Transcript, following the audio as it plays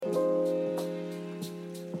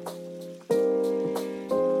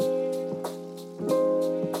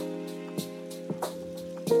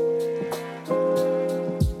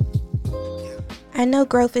I know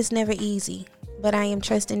growth is never easy, but I am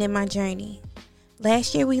trusting in my journey.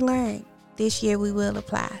 Last year we learned, this year we will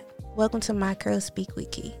apply. Welcome to My Girl Speak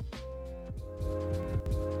with Key.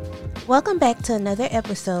 Welcome back to another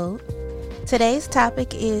episode. Today's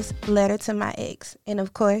topic is Letter to My Ex, and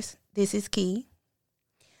of course, this is Key.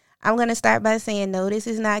 I'm going to start by saying, no, this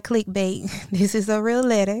is not clickbait. This is a real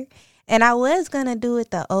letter. And I was going to do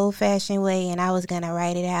it the old-fashioned way, and I was going to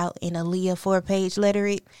write it out in a Leah 4-page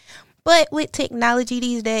letter. But with technology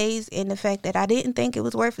these days and the fact that I didn't think it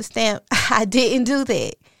was worth a stamp, I didn't do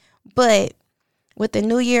that. But with the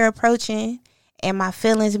new year approaching and my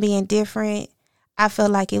feelings being different, I felt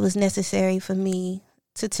like it was necessary for me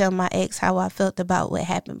to tell my ex how I felt about what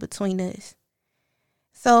happened between us.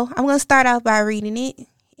 So I'm going to start off by reading it,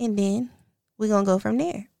 and then we're going to go from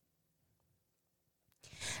there.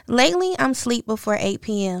 Lately, I'm asleep before 8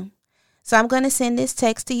 p.m., so I'm going to send this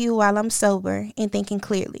text to you while I'm sober and thinking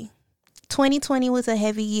clearly. 2020 was a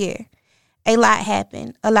heavy year. A lot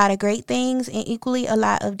happened, a lot of great things and equally a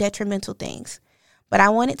lot of detrimental things. But I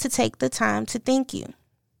wanted to take the time to thank you.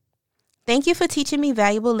 Thank you for teaching me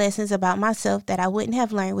valuable lessons about myself that I wouldn't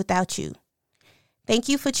have learned without you. Thank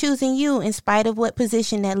you for choosing you in spite of what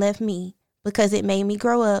position that left me, because it made me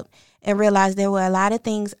grow up and realize there were a lot of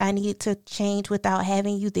things I needed to change without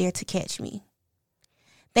having you there to catch me.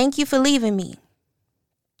 Thank you for leaving me.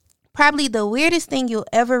 Probably the weirdest thing you'll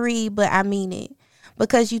ever read, but I mean it.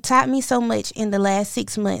 Because you taught me so much in the last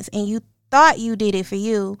 6 months, and you thought you did it for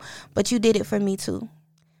you, but you did it for me too.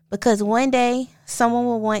 Because one day, someone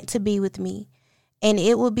will want to be with me, and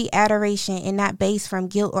it will be adoration and not based from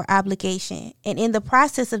guilt or obligation. And in the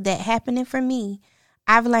process of that happening for me,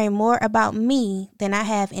 I've learned more about me than I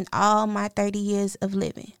have in all my 30 years of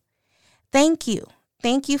living. Thank you.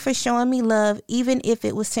 Thank you for showing me love, even if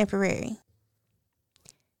it was temporary.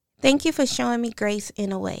 Thank you for showing me grace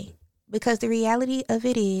in a way, because the reality of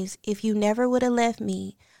it is, if you never would have left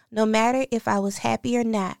me, no matter if I was happy or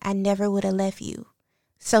not, I never would have left you.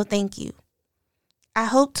 So thank you. I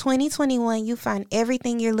hope 2021 you find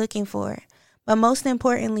everything you're looking for, but most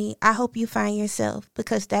importantly, I hope you find yourself,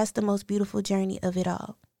 because that's the most beautiful journey of it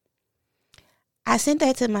all. I sent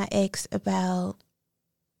that to my ex about,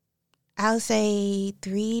 I'll say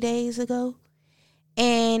 3 days ago.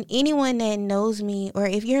 And anyone that knows me, or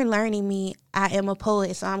if you're learning me, I am a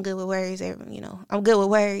poet, so I'm good with words. I'm good with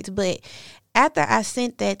words. But after I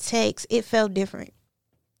sent that text, it felt different,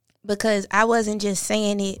 because I wasn't just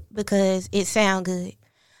saying it because it sounded good.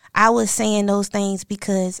 I was saying those things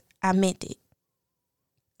because I meant it.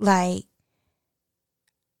 Like,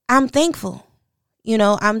 I'm thankful.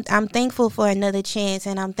 I'm thankful for another chance,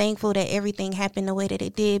 and I'm thankful that everything happened the way that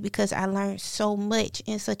it did, because I learned so much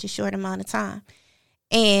in such a short amount of time.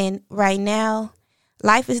 And right now,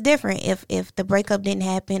 life is different. If the breakup didn't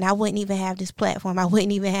happen, I wouldn't even have this platform. I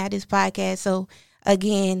wouldn't even have this podcast. So,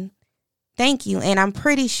 again, thank you. And I'm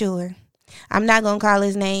pretty sure, I'm not going to call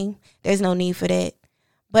his name. There's no need for that.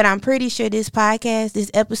 But I'm pretty sure this podcast,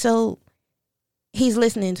 this episode, he's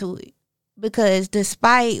listening to it. Because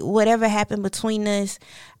despite whatever happened between us,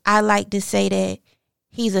 I like to say that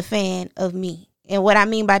he's a fan of me. And what I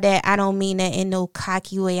mean by that, I don't mean that in no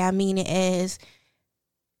cocky way. I mean it as,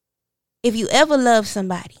 if you ever love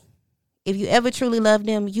somebody, if you ever truly love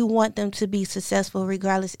them, you want them to be successful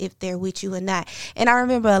regardless if they're with you or not. And I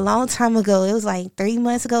remember a long time ago, it was like 3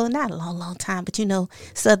 months ago, not a long time, but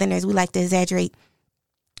Southerners, we like to exaggerate.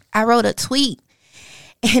 I wrote a tweet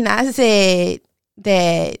and I said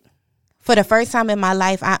that for the first time in my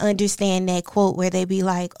life, I understand that quote where they be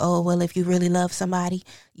like, oh, well, if you really love somebody,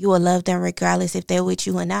 you will love them regardless if they're with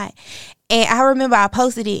you or not. And I remember I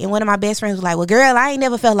posted it, and one of my best friends was like, well, girl, I ain't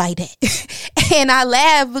never felt like that. And I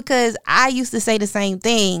laughed because I used to say the same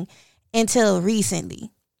thing until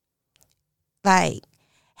recently. Like,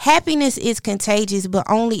 happiness is contagious, but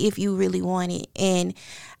only if you really want it. And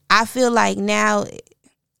I feel like now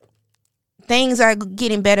things are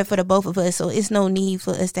getting better for the both of us, so it's no need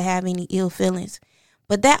for us to have any ill feelings.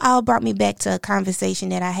 But that all brought me back to a conversation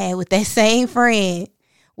that I had with that same friend.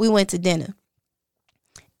 We went to dinner.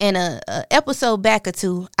 And a episode back or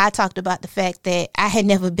two, I talked about the fact that I had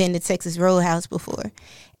never been to Texas Roadhouse before.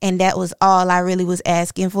 And that was all I really was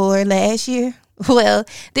asking for last year. Well,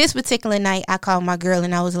 this particular night, I called my girl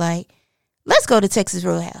and I was like, let's go to Texas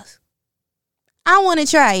Roadhouse. I want to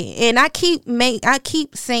try it. And I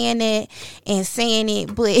keep saying it and saying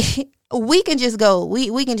it, but we can just go.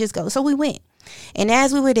 We can just go. So we went. And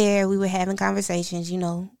as we were there, we were having conversations,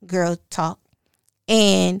 girl talk.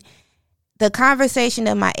 And the conversation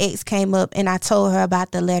of my ex came up, and I told her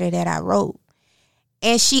about the letter that I wrote.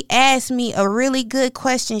 And she asked me a really good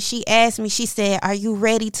question. She asked me, she said, are you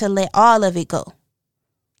ready to let all of it go?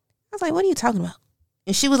 was like, what are you talking about?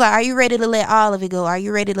 And she was like, are you ready to let all of it go? Are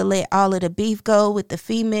you ready to let all of the beef go with the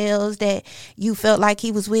females that you felt like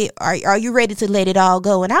he was with? Are you ready to let it all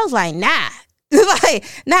go? And I was like, nah. Like,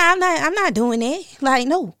 nah, I'm not doing it. Like,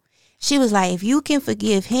 no. She was like, if you can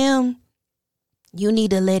forgive him, you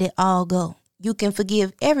need to let it all go. You can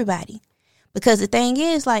forgive everybody. Because the thing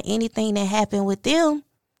is, like, anything that happened with them,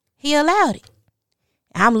 he allowed it.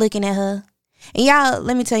 I'm looking at her. And y'all,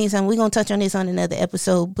 let me tell you something. We're going to touch on this on another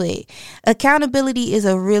episode, but accountability is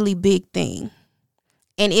a really big thing.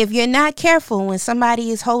 And if you're not careful, when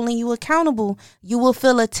somebody is holding you accountable, you will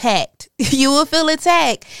feel attacked. You will feel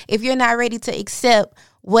attacked if you're not ready to accept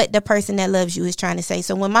what the person that loves you is trying to say.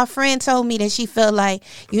 So when my friend told me that she felt like,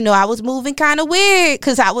 I was moving kind of weird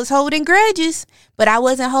because I was holding grudges, but I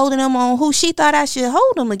wasn't holding them on who she thought I should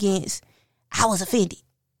hold them against, I was offended.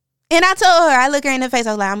 And I told her, I looked her in the face,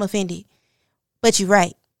 I was like, I'm offended. But you're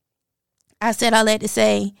right. I said all that to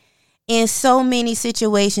say, in so many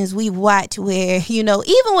situations we've watched where,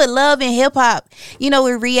 even with love and hip hop,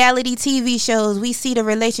 with reality TV shows, we see the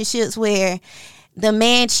relationships where the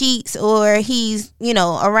man cheats or he's,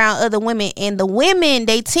 around other women, and the women,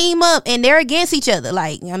 they team up and they're against each other.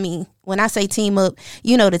 Like, when I say team up,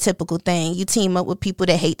 the typical thing. You team up with people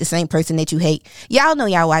that hate the same person that you hate. Y'all know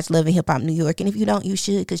y'all watch Love and Hip Hop New York. And if you don't, you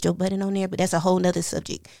should, because Joe Budden on there. But that's a whole nother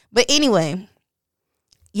subject. But anyway,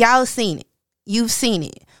 y'all seen it. You've seen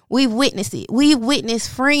it. We've witnessed it. We've witnessed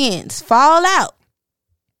friends fall out.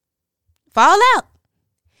 Fall out.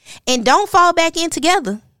 And don't fall back in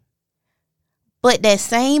together. But that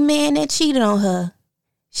same man that cheated on her,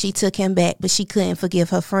 she took him back, but she couldn't forgive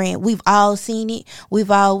her friend. We've all seen it. We've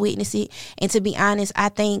all witnessed it. And to be honest, I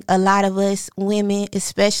think a lot of us women,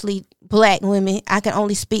 especially black women, I can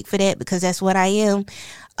only speak for that because that's what I am.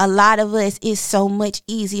 A lot of us, it's so much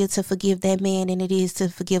easier to forgive that man than it is to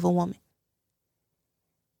forgive a woman.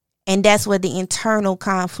 And that's where the internal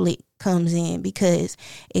conflict comes in, because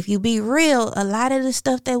if you be real, a lot of the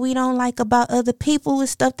stuff that we don't like about other people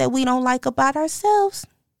is stuff that we don't like about ourselves.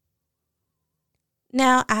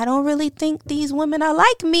 Now, I don't really think these women are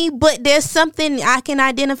like me, but there's something I can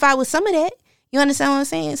identify with some of that. You understand what I'm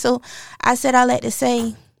saying? So I said all that to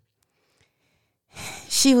say,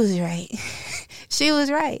 she was right. She was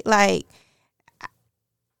right. Like,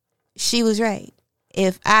 she was right.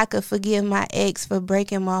 If I could forgive my ex for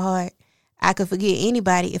breaking my heart, I could forgive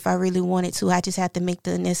anybody if I really wanted to. I just have to make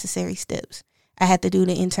the necessary steps. I have to do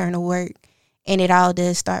the internal work, and it all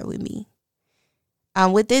does start with me.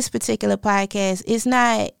 With this particular podcast,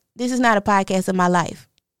 this is not a podcast of my life.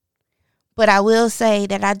 But I will say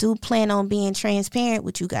that I do plan on being transparent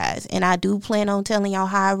with you guys, and I do plan on telling y'all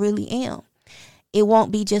how I really am. It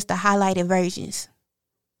won't be just the highlighted versions.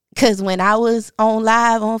 Because when I was on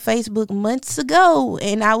live on Facebook months ago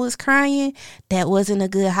and I was crying, that wasn't a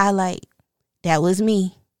good highlight. That was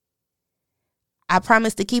me. I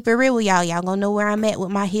promise to keep it real with y'all. Y'all gonna know where I'm at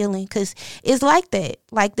with my healing, because it's like that.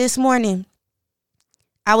 Like this morning,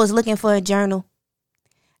 I was looking for a journal.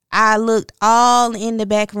 I looked all in the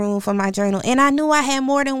back room for my journal, and I knew I had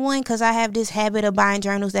more than one because I have this habit of buying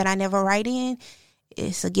journals that I never write in.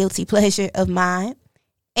 It's a guilty pleasure of mine.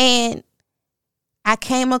 And I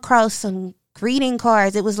came across some greeting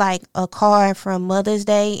cards. It was like a card from Mother's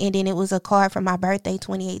Day, and then it was a card from my birthday,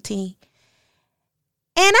 2018.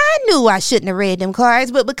 And I knew I shouldn't have read them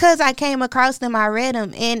cards, but because I came across them, I read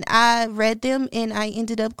them, and I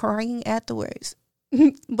ended up crying afterwards.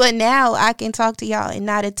 But now I can talk to y'all and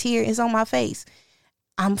not a tear is on my face.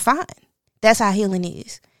 I'm fine. That's how healing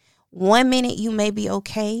is. 1 minute you may be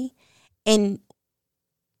okay, and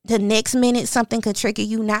the next minute something could trigger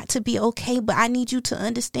you not to be okay, but I need you to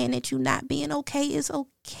understand that you not being okay is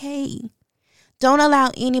okay. Don't allow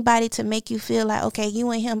anybody to make you feel like, okay, you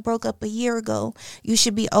and him broke up a year ago, you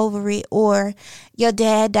should be over it. Or your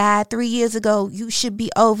dad died 3 years ago, you should be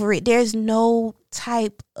over it. There's no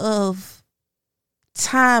type of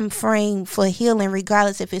time frame for healing,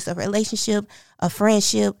 regardless if it's a relationship, a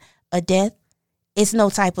friendship, a death. It's no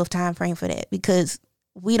type of time frame for that, because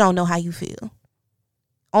we don't know how you feel.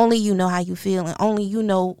 Only you know how you feel, and only you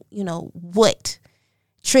know what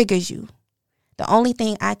triggers you. The only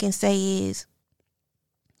thing I can say is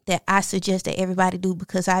that I suggest that everybody do,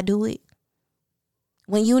 because I do it.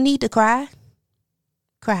 When you need to cry,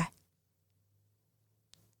 cry.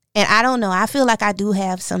 And I don't know, I feel like I do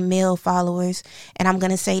have some male followers, and I'm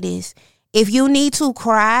going to say this. If you need to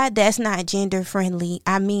cry, that's not gender friendly.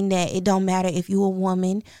 I mean that it don't matter if you a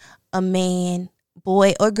woman, a man,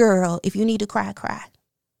 boy, or girl. If you need to cry, cry.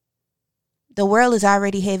 The world is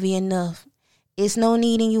already heavy enough. It's no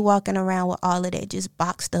need in you walking around with all of that just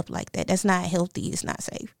boxed up like that. That's not healthy. It's not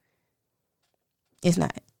safe. It's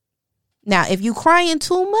not. Now, if you crying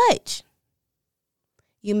too much,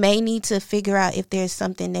 you may need to figure out if there's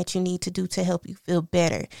something that you need to do to help you feel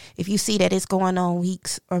better. If you see that it's going on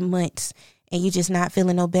weeks or months and you're just not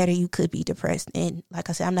feeling no better, you could be depressed. And like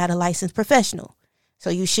I said, I'm not a licensed professional,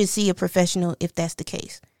 so you should see a professional if that's the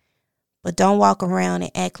case. But don't walk around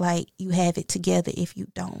and act like you have it together if you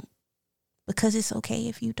don't, because it's okay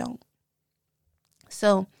if you don't.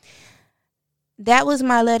 So that was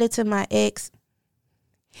my letter to my ex,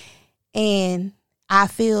 and I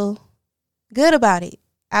feel good about it.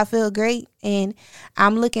 I feel great, and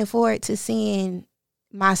I'm looking forward to seeing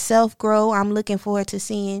myself grow. I'm looking forward to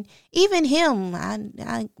seeing even him. I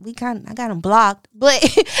got him blocked, but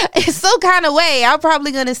it's some kind of way I'm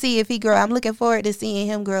probably gonna see if he grow. I'm looking forward to seeing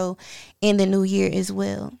him grow in the new year as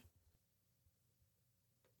well.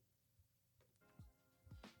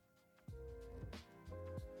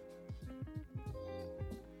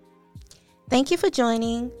 Thank you for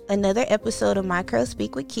joining another episode of My Curl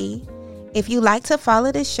Speak with Key. If you like to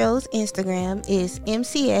follow the show's Instagram, is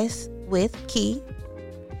MCS with Key.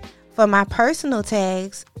 For my personal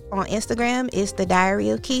tags on Instagram, is The Diary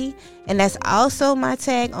of Key. And that's also my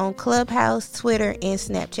tag on Clubhouse, Twitter, and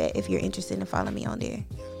Snapchat if you're interested in following me on there.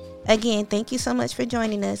 Again, thank you so much for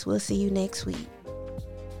joining us. We'll see you next week.